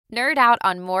Nerd out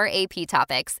on more AP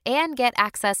topics and get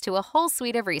access to a whole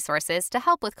suite of resources to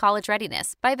help with college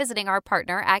readiness by visiting our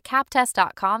partner at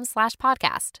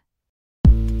captest.com/podcast.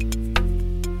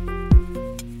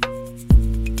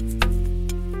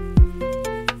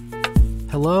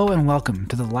 Hello and welcome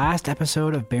to the last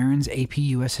episode of Barron's AP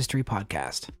US History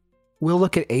podcast. We'll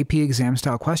look at AP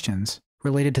exam-style questions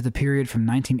related to the period from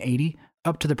 1980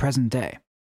 up to the present day.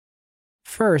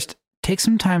 First, take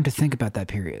some time to think about that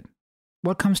period.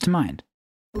 What comes to mind?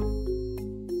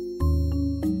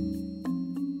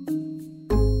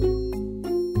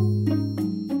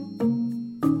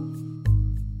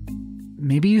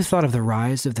 Maybe you thought of the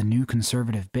rise of the new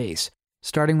conservative base,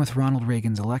 starting with Ronald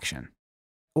Reagan's election,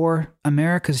 or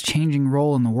America's changing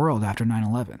role in the world after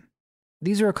 9/11.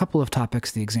 These are a couple of topics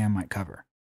the exam might cover.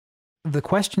 The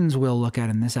questions we'll look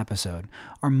at in this episode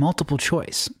are multiple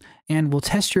choice and will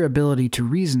test your ability to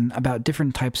reason about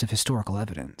different types of historical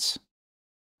evidence.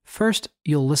 First,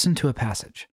 you'll listen to a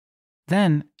passage.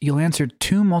 Then, you'll answer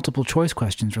 2 multiple choice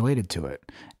questions related to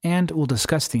it, and we'll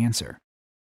discuss the answer.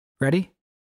 Ready?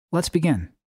 Let's begin.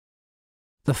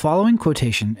 The following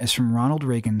quotation is from Ronald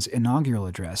Reagan's inaugural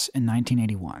address in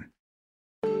 1981.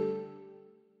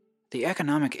 "The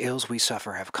economic ills we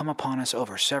suffer have come upon us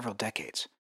over several decades.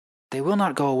 They will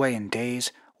not go away in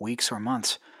days, weeks, or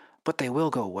months, but they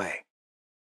will go away.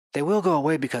 They will go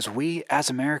away because we, as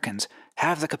Americans,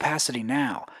 have the capacity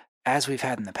now, as we've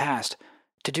had in the past,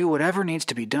 to do whatever needs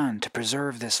to be done to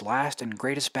preserve this last and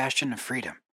greatest bastion of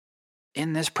freedom.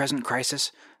 In this present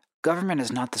crisis, government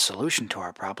is not the solution to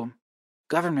our problem.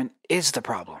 Government is the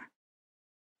problem.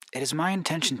 It is my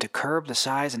intention to curb the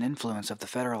size and influence of the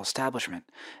federal establishment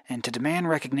and to demand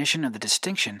recognition of the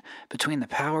distinction between the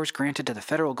powers granted to the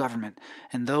federal government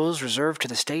and those reserved to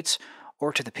the states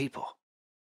or to the people.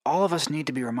 All of us need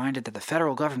to be reminded that the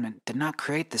federal government did not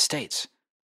create the states.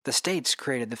 The states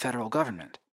created the federal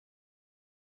government."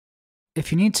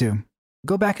 If you need to,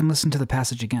 go back and listen to the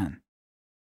passage again.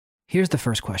 Here's the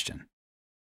first question.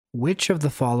 Which of the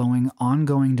following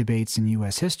ongoing debates in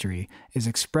U.S. history is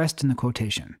expressed in the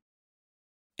quotation?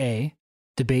 A.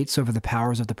 Debates over the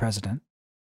powers of the president.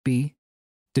 B.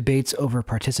 Debates over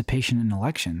participation in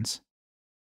elections.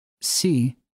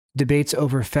 C. Debates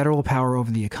over federal power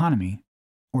over the economy.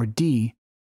 Or D.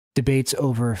 Debates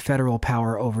over federal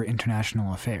power over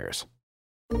international affairs.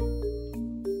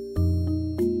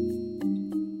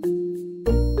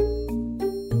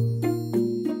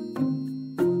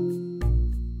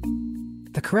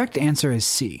 The correct answer is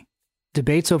C.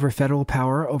 Debates over federal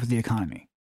power over the economy.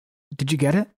 Did you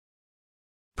get it?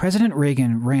 President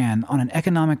Reagan ran on an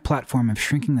economic platform of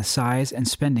shrinking the size and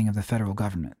spending of the federal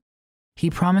government. He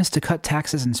promised to cut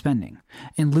taxes and spending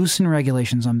and loosen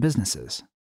regulations on businesses.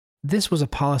 This was a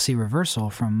policy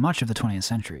reversal from much of the 20th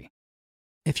century.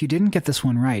 If you didn't get this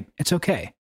one right, it's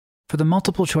okay. For the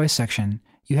multiple choice section,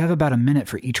 you have about a minute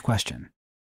for each question.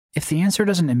 If the answer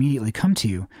doesn't immediately come to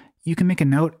you, you can make a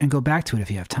note and go back to it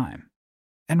if you have time.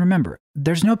 And remember,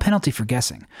 there's no penalty for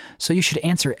guessing, so you should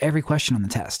answer every question on the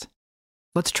test.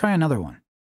 Let's try another one.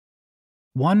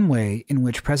 One way in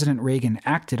which President Reagan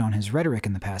acted on his rhetoric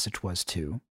in the passage was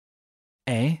to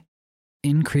A.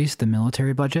 Increase the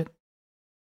military budget.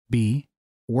 B.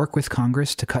 Work with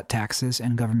Congress to cut taxes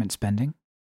and government spending.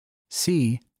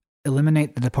 C.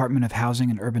 Eliminate the Department of Housing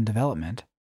and Urban Development.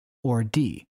 Or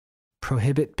D.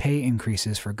 Prohibit pay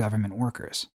increases for government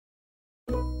workers.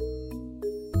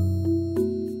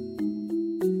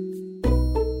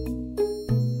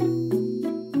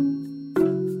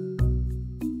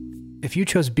 If you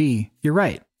chose B, you're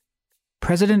right.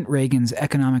 President Reagan's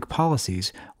economic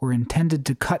policies were intended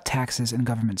to cut taxes and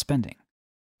government spending.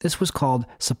 This was called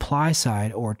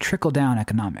supply-side or trickle-down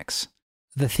economics.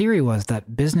 The theory was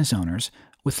that business owners,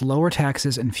 with lower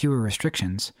taxes and fewer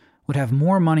restrictions, would have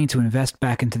more money to invest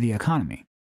back into the economy.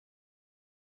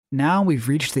 Now we've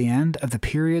reached the end of the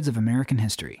periods of American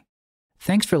history.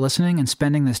 Thanks for listening and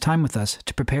spending this time with us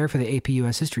to prepare for the AP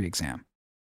US History exam.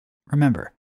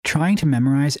 Remember, trying to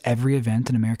memorize every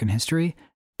event in American history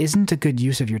isn't a good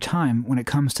use of your time when it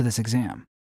comes to this exam.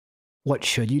 What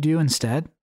should you do instead?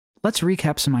 Let's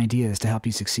recap some ideas to help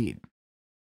you succeed.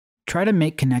 Try to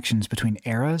make connections between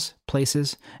eras,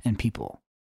 places, and people.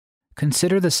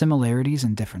 Consider the similarities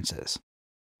and differences.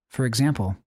 For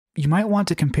example, you might want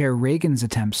to compare Reagan's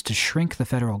attempts to shrink the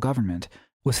federal government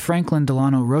with Franklin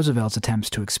Delano Roosevelt's attempts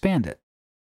to expand it.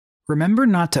 Remember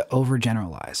not to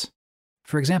overgeneralize.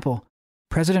 For example,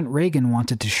 President Reagan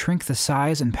wanted to shrink the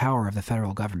size and power of the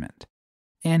federal government.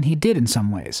 And he did in some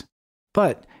ways,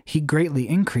 but he greatly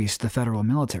increased the federal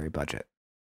military budget.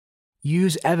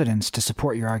 Use evidence to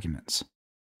support your arguments.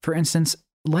 For instance,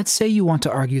 Let's say you want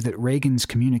to argue that Reagan's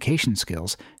communication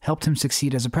skills helped him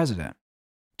succeed as a president.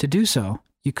 To do so,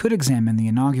 you could examine the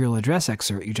inaugural address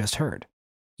excerpt you just heard.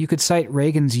 You could cite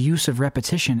Reagan's use of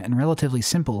repetition and relatively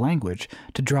simple language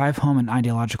to drive home an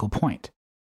ideological point.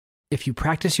 If you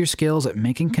practice your skills at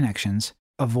making connections,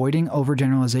 avoiding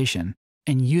overgeneralization,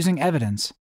 and using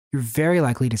evidence, you're very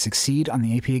likely to succeed on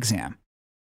the AP exam.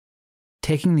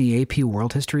 Taking the AP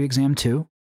World History exam too?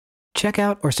 Check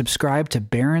out or subscribe to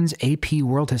Barron's AP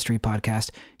World History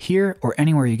podcast here or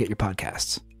anywhere you get your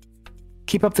podcasts.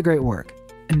 Keep up the great work,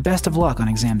 and best of luck on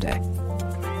exam day.